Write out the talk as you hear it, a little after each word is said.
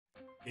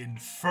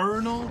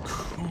Infernal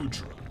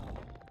Kuudra.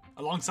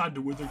 Alongside the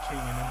Wither King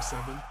and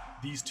M7,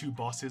 these two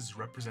bosses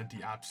represent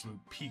the absolute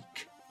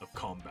peak of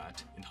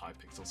combat in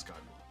Hypixel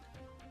Skyblock.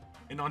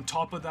 And on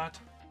top of that,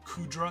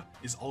 Kuudra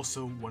is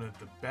also one of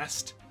the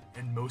best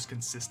and most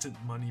consistent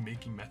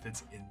money-making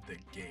methods in the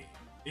game.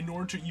 In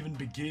order to even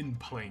begin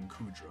playing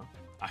Kuudra,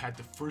 I had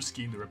to first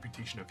gain the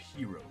reputation of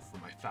hero for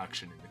my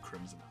faction in the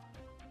Crimson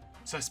Isle.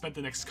 So I spent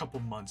the next couple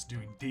months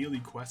doing daily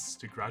quests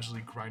to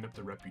gradually grind up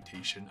the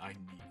reputation I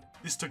needed.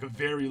 This took a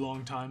very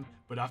long time,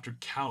 but after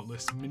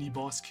countless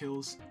mini-boss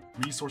kills,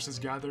 resources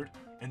gathered,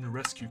 and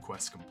rescue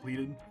quests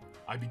completed,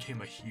 I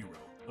became a hero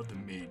of the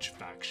mage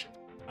faction.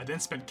 I then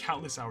spent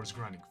countless hours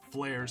grinding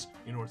flares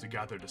in order to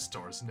gather the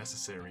stars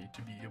necessary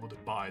to be able to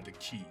buy the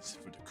keys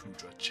for the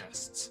Kuudra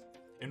chests.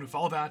 And with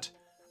all that,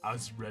 I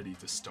was ready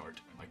to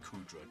start my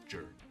Kuudra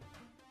journey.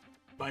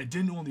 But I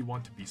didn't only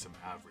want to be some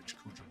average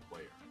Kuudra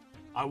player.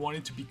 I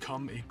wanted to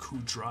become a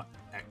Kuudra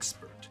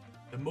Expert,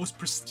 the most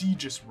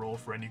prestigious role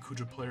for any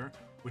Kuudra player,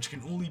 which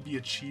can only be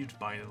achieved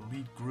by an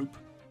elite group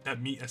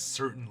that meet a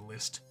certain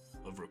list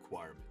of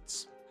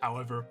requirements.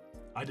 However,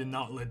 I did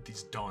not let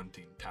these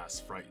daunting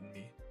tasks frighten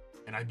me,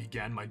 and I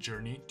began my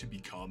journey to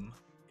become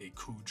a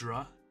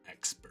Kuudra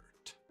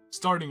Expert.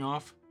 Starting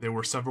off, there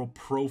were several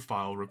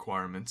profile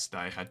requirements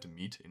that I had to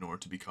meet in order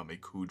to become a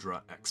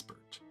Kuudra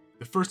Expert.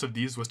 The first of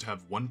these was to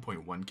have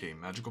 1.1k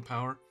magical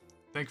power.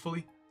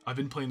 Thankfully, I've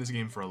been playing this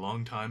game for a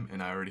long time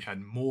and I already had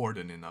more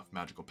than enough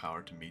magical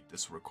power to meet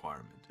this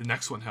requirement. The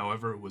next one,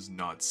 however, was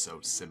not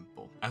so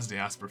simple, as they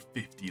asked for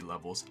 50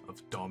 levels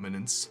of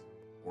dominance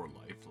or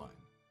lifeline.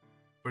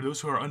 For those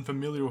who are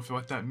unfamiliar with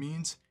what that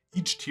means,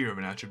 each tier of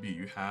an attribute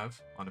you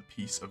have on a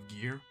piece of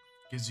gear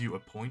gives you a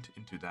point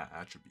into that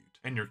attribute.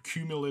 And your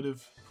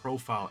cumulative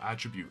profile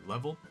attribute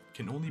level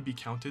can only be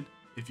counted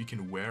if you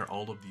can wear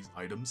all of these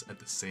items at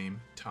the same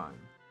time.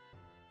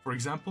 For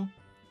example,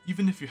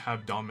 even if you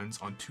have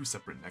dominance on two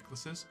separate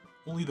necklaces,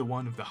 only the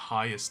one of the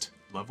highest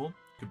level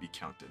could be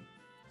counted.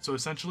 So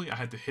essentially, I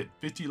had to hit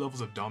 50 levels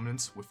of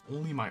dominance with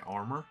only my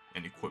armor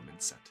and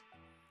equipment set.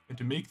 And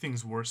to make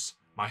things worse,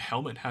 my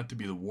helmet had to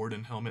be the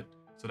Warden helmet,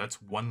 so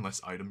that's one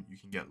less item you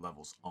can get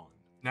levels on.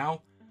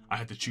 Now, I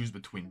had to choose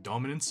between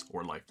dominance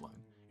or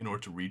lifeline in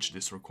order to reach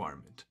this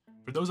requirement.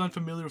 For those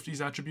unfamiliar with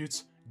these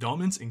attributes,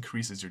 dominance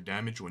increases your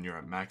damage when you're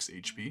at max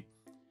HP,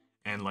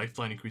 and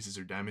lifeline increases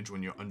your damage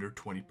when you're under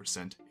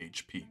 20%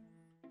 HP.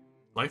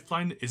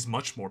 Lifeline is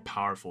much more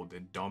powerful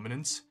than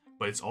dominance,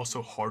 but it's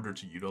also harder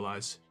to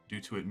utilize due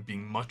to it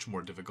being much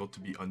more difficult to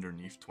be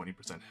underneath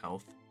 20%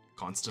 health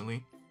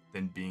constantly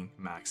than being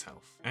max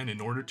health. And in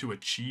order to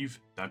achieve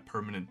that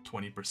permanent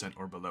 20%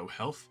 or below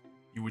health,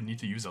 you would need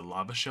to use a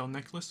lava shell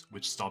necklace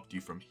which stopped you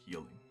from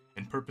healing,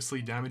 and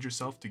purposely damage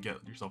yourself to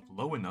get yourself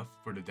low enough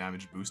for the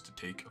damage boost to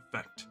take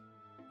effect.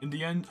 In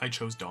the end, I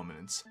chose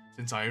dominance,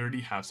 since I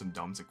already have some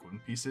dominance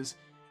equipment pieces,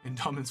 and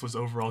dominance was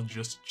overall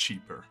just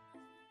cheaper.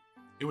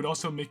 It would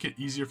also make it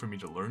easier for me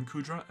to learn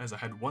Kuudra, as I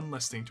had one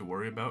less thing to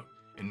worry about,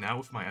 and now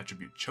with my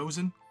attribute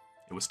chosen,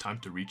 it was time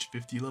to reach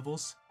 50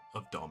 levels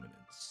of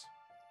dominance.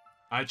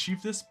 I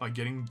achieved this by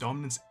getting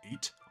dominance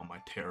 8 on my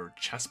terror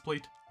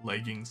chestplate,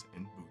 leggings,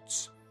 and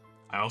boots.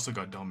 I also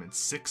got dominance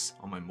 6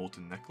 on my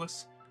molten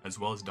necklace, as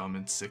well as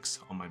dominance 6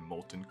 on my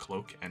molten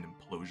cloak and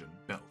implosion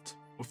belt.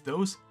 With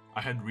those, I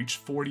had reached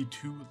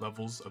 42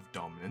 levels of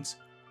dominance,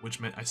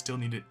 which meant I still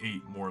needed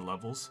 8 more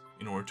levels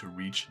in order to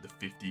reach the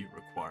 50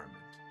 requirement.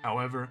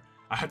 However,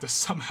 I had to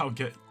somehow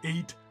get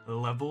 8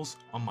 levels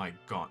on my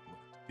gauntlet.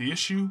 The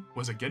issue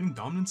was that getting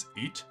dominance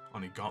 8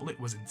 on a gauntlet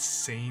was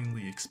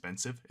insanely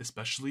expensive,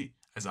 especially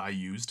as I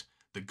used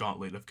the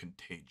Gauntlet of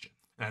Contagion,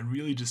 and I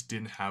really just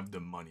didn't have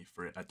the money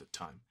for it at the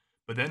time.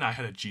 But then I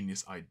had a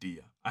genius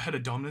idea. I had a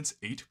dominance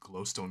 8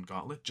 glowstone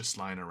gauntlet just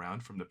lying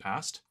around from the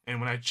past, and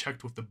when I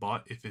checked with the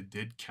bot if it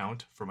did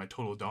count for my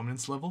total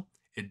dominance level,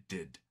 it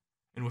did.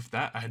 And with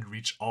that, I had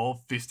reached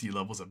all 50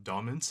 levels of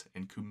dominance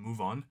and could move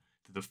on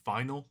to the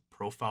final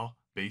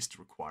profile-based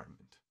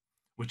requirement,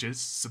 which is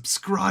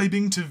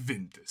subscribing to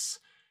Vintus.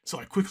 So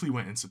I quickly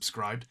went and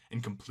subscribed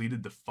and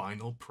completed the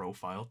final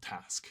profile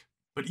task.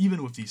 But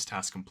even with these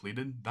tasks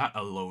completed, that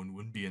alone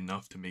wouldn't be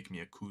enough to make me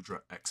a Kuudra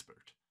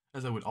Expert,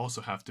 as I would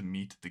also have to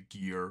meet the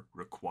gear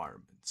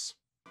requirements.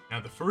 Now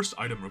the first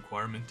item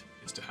requirement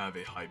is to have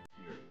a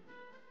Hyperion.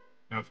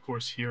 Now of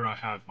course here I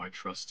have my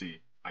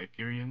trusty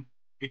Hyperion.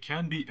 It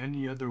can be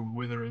any other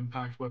Wither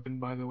Impact weapon,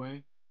 by the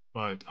way,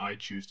 but I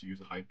choose to use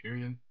a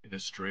Hyperion. In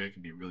Estrella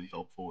can be really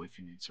helpful if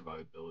you need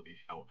survivability,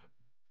 however.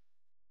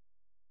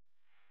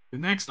 The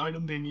next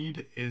item they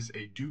need is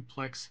a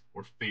Duplex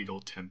or Fatal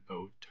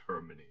Tempo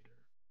Terminator.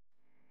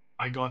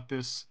 I got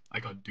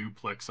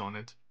Duplex on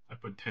it. I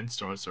put 10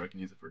 stars so I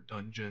can use it for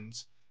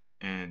dungeons,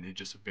 and it's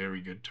just a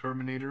very good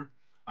Terminator.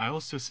 I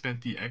also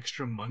spent the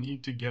extra money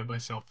to get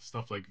myself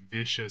stuff like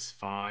Vicious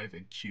 5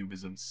 and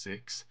Cubism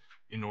 6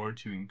 in order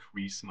to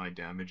increase my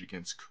damage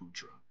against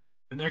Kuudra.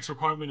 The next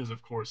requirement is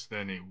of course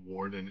then a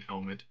Warden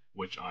helmet,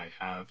 which I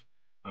have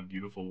a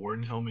beautiful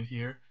Warden helmet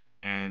here,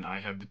 and I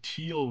have the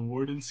teal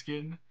Warden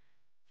skin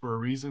for a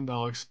reason that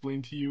I'll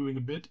explain to you in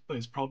a bit, but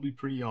it's probably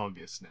pretty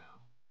obvious now.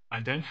 I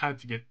then had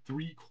to get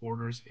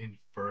 3/4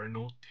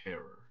 Infernal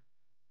Terror.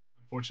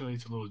 Unfortunately,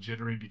 it's a little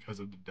jittery because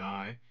of the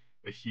die,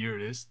 but here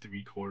it is,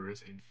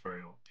 3/4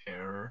 Infernal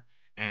Terror,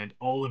 and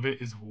all of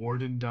it is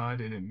Warden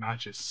dyed, and it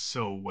matches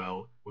so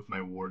well with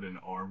my Warden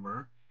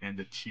armor and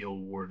the teal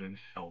Warden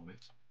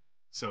helmet.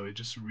 So it's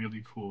just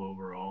really cool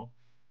overall,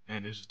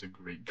 and it's just a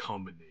great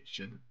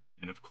combination.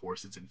 And of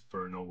course, it's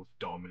Infernal with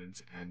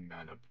Dominance and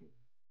Mana Pool.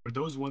 For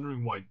those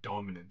wondering why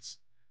Dominance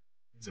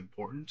is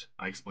important,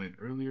 I explained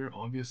earlier,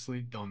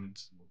 obviously,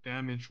 Dominance is more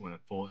damage when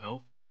at full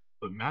health,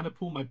 but Mana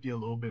Pool might be a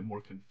little bit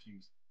more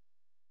confusing.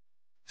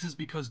 This is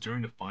because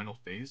during the final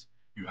phase,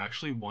 you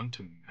actually want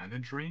to mana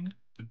drain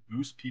to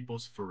boost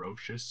people's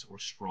ferocious or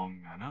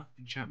strong mana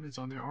enchantments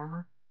on their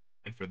armor,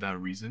 and for that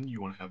reason, you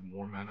want to have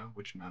more mana,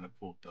 which Mana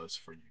Pool does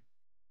for you.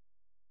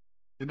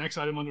 The next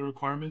item on the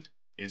requirement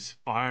is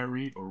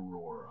Fiery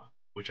Aurora,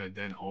 which I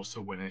then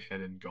also went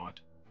ahead and got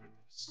for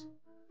this.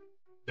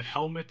 The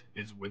helmet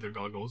is Wither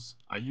Goggles.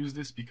 I use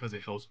this because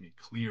it helps me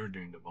clear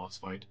during the boss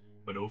fight,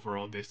 but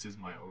overall this is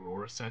my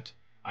Aurora set.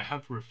 I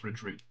have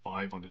Refrigerate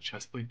 5 on the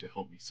chestplate to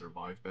help me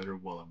survive better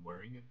while I'm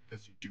wearing it,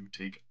 because you do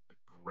take a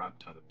crap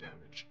ton of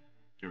damage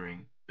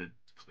during the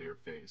clear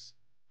phase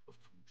of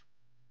Kuudra.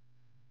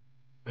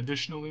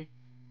 Additionally,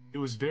 it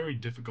was very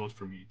difficult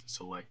for me to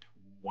select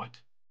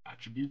what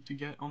attribute to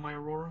get on my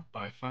Aurora,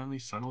 but I finally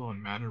settled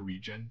on Mana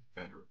Regen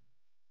Veteran.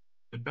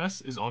 The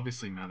best is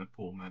obviously Mana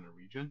Pool, Mana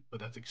Regen, but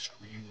that's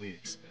extremely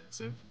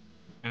expensive.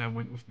 And I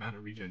went with Mana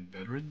Regen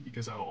Veteran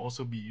because I'll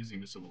also be using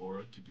this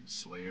Aurora to do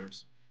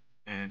Slayers,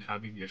 and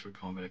having the extra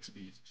combat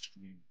XP is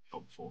extremely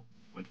helpful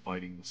when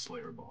fighting the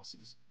Slayer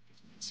bosses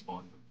because you can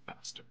spawn them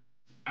faster.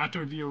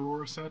 After the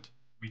Aurora set,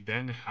 we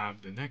then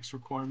have the next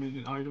requirement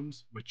in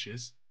items, which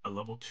is a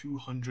level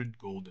 200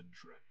 Golden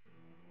Dragon.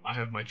 I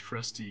have my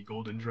trusty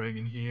Golden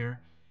Dragon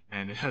here,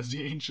 and it has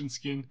the Ancient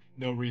skin.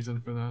 No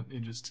reason for that.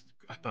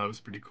 I thought it was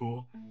pretty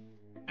cool.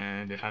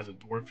 And it has a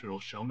Dwarf Turtle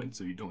Shellman,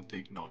 so you don't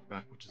take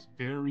knockback, which is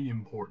very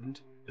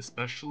important,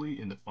 especially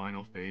in the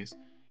final phase.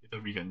 If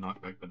ever you get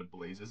knocked back by the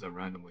blazes that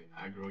randomly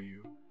aggro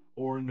you,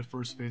 or in the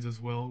first phase as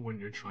well, when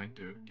you're trying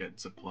to get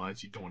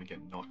supplies, you don't want to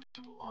get knocked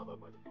into the lava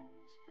by the golems.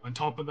 On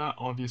top of that,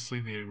 obviously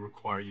they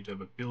require you to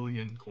have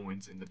 1,000,000,000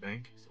 coins in the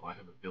bank, so I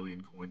have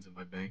 1,000,000,000 coins in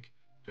my bank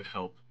to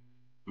help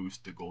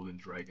boost the Golden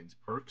Dragon's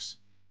perks,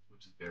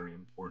 which is very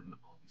important,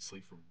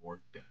 obviously, for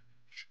more damage.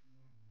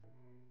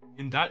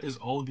 And that is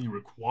all the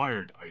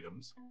required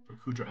items for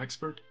Kuudra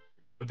Expert,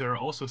 but there are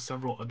also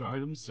several other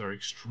items that are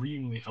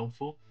extremely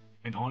helpful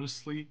and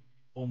honestly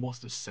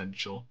almost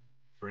essential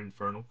for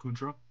Infernal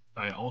Kuudra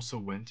that I also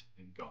went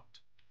and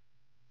got.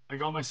 I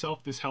got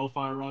myself this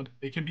Hellfire Rod.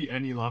 It can be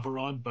any lava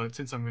rod, but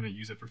since I'm going to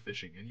use it for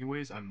fishing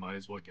anyways, I might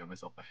as well get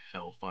myself a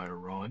Hellfire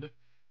Rod.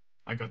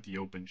 I got the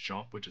Open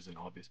Shop, which is an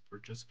obvious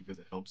purchase because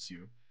it helps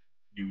you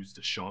use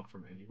the shop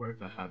from anywhere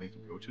without having to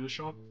go to the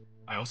shop.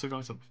 I also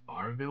got some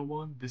Fire Veil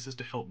one. This is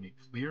to help me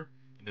clear,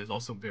 and is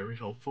also very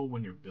helpful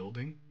when you're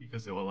building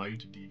because it will allow you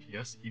to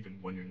DPS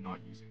even when you're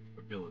not using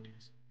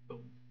abilities.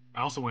 So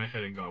I also went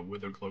ahead and got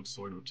Wither Cloak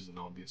Sword, which is an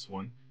obvious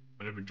one.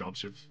 Whenever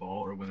dropships fall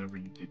or whenever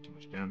you take too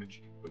much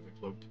damage, Wither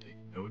Cloak to take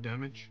no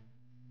damage.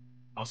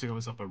 I also got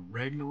myself a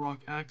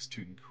Ragnarok Axe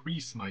to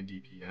increase my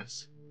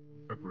DPS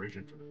in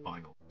preparation for the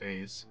final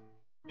phase.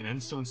 An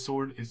Endstone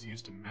Sword is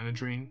used to mana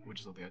drain, which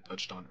is something I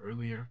touched on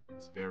earlier.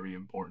 It's very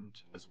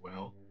important as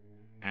well.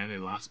 And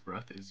a Last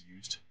Breath is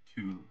used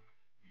to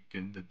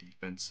weaken the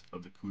defense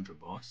of the Kuudra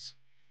boss.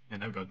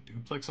 And I've got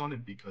Duplex on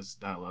it because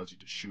that allows you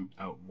to shoot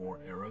out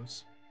more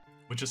arrows,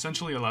 which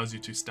essentially allows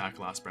you to stack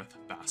Last Breath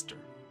faster.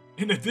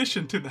 In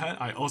addition to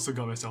that, I also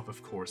got myself,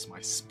 of course,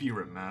 my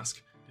Spirit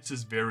Mask. This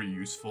is very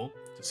useful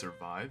to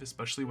survive,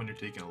 especially when you're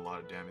taking a lot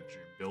of damage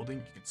during building.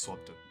 You can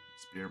swap the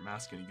Spirit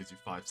Mask and it gives you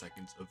 5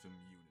 seconds of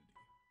immunity.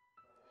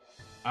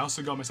 I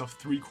also got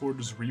myself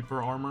 3/4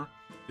 Reaper armor.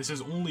 This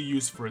is only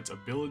used for its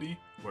ability,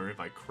 where if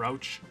I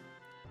crouch,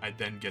 I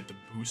then get the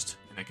boost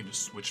and I can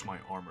just switch my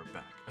armor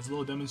back. As a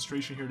little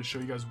demonstration here to show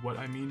you guys what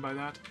I mean by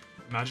that,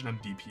 imagine I'm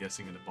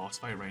DPSing in a boss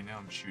fight right now,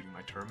 I'm shooting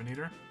my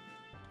Terminator,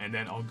 and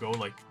then I'll go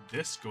like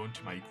this, go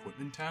into my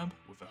equipment tab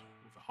with a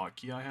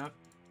hotkey I have.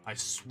 I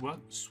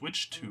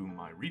switch to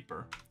my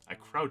Reaper, I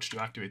crouch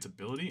to activate its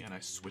ability, and I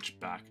switch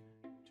back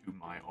to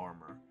my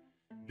armor.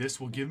 This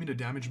will give me the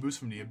damage boost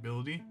from the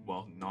ability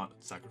while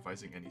not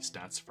sacrificing any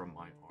stats from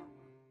my armor.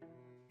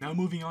 Now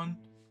moving on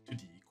to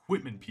the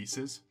equipment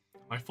pieces.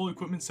 My full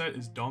equipment set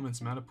is Dominance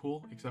Mana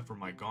Pool, except for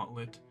my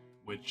Gauntlet,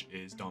 which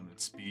is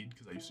Dominance Speed,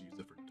 because I used to use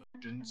it for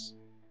dungeons.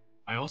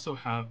 I also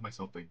have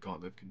myself a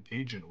Gauntlet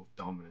Contagion with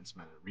Dominance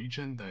Mana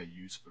Regen that I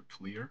use for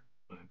clear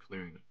when I'm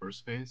clearing the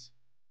first phase.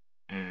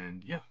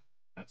 And yeah,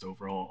 that's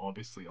overall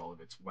obviously all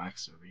of its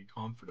wax and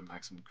recon for the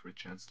maximum crit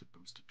chance to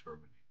boost to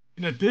Terminate.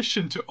 In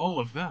addition to all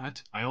of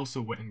that, I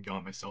also went and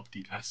got myself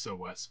the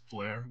SOS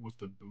Flare with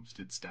the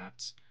boosted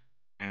stats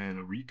and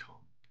a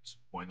recon, because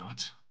why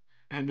not?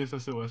 And this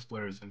SOS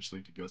Flare is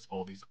essentially to give us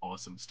all these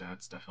awesome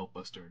stats to help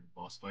us during the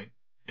boss fight.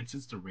 And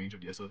since the range of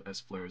the SOS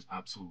Flare is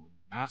absolutely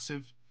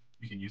massive,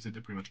 you can use it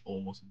to pretty much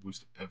almost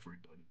boost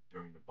everybody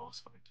during the boss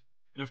fight.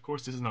 And of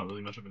course, this is not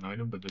really much of an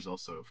item, but there's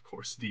also, of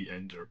course, the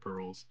Ender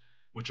Pearls,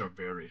 which are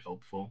very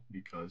helpful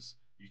because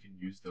you can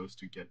use those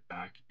to get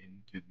back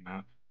into the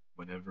map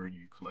whenever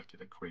you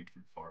collected a crate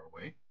from far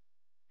away.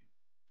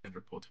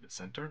 Ender Pearl to the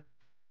center.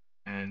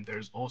 And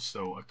there's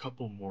also a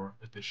couple more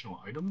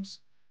additional items.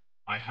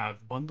 I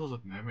have bundles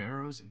of Mem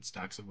arrows in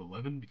stacks of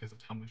 11 because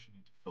that's how much you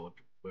need to fill up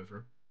your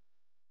quiver.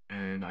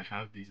 And I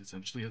have these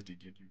essentially as they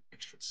give you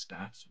extra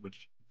stats,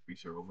 which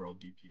increase your overall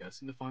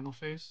DPS in the final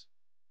phase.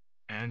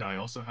 And I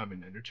also have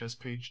an Ender Chest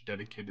page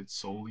dedicated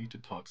solely to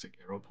toxic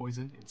arrow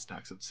poison in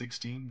stacks of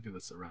 16 because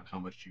that's around how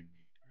much you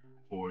need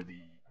for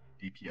the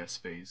DPS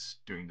phase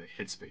during the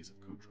hits phase of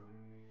Kuudra.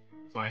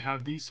 So I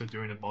have these, so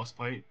during the boss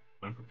fight,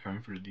 when I'm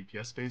preparing for the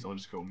DPS phase, I'll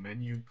just go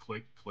menu,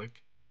 click,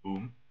 click,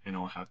 boom, and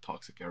I'll have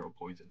toxic arrow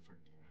poison for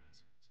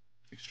DPS.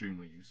 It's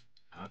extremely useful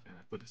to have, and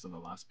I put this on the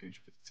last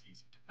page because it's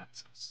easy to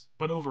access.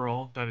 But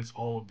overall, that is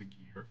all of the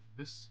gear.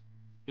 There's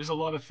a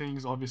lot of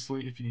things,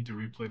 obviously, if you need to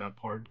replay that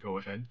part, go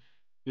ahead.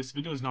 This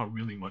video is not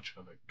really much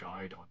of a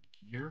guide on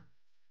gear.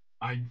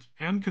 I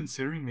am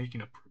considering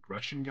making a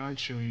progression guide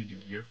showing you the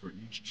gear for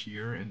each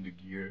tier and the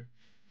gear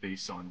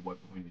based on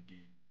what point of the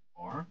game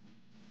you are.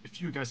 If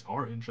you guys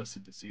are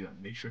interested to see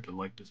that, make sure to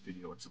like this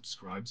video and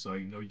subscribe so I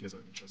know you guys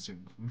are interested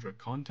in Kuudra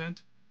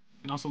content.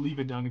 And also leave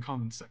it down in the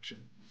comments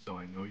section so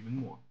I know even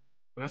more.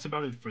 But that's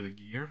about it for the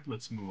gear.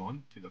 Let's move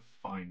on to the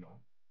final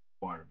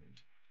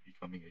requirement,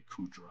 becoming a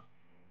Kuudra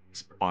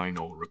expert.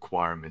 Final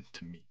requirement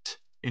to meet.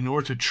 In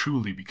order to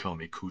truly become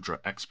a Kuudra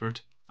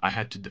expert, I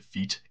had to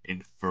defeat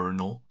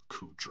Infernal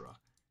Kuudra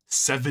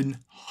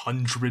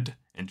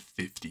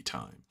 750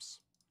 times.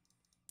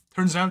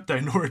 Turns out that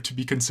in order to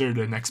be considered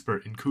an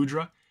expert in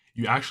Kuudra,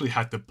 you actually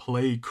had to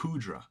play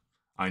Kuudra.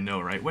 I know,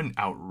 right? What an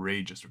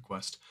outrageous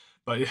request,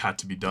 but it had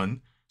to be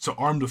done. So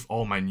armed with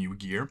all my new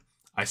gear,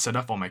 I set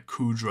off on my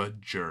Kuudra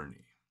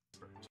journey.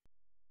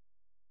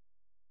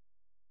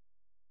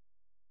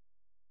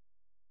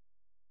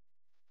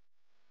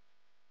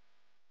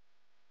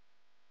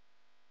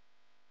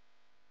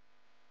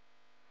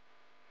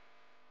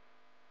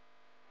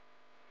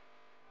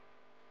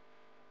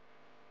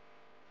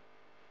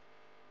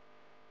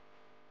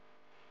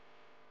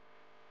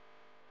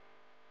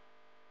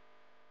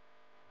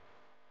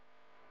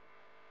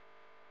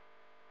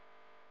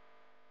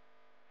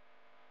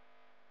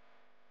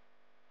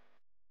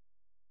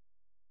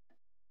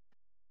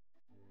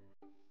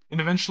 And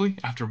eventually,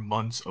 after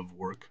months of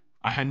work,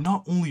 I had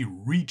not only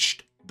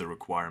reached the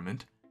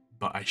requirement,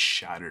 but I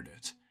shattered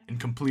it and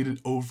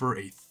completed over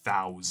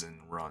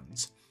 1,000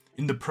 runs.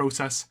 In the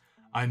process,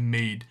 I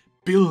made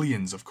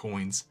billions of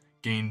coins,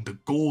 gained the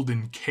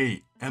Golden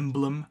K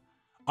emblem,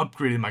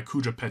 upgraded my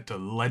Kuudra pet to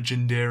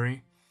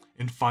legendary,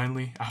 and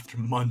finally, after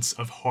months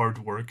of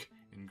hard work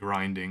and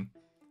grinding,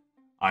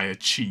 I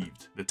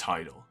achieved the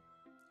title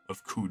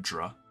of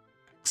Kuudra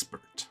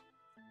Expert.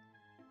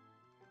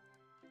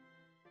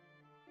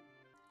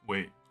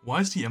 Wait,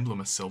 why is the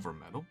emblem a silver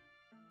medal?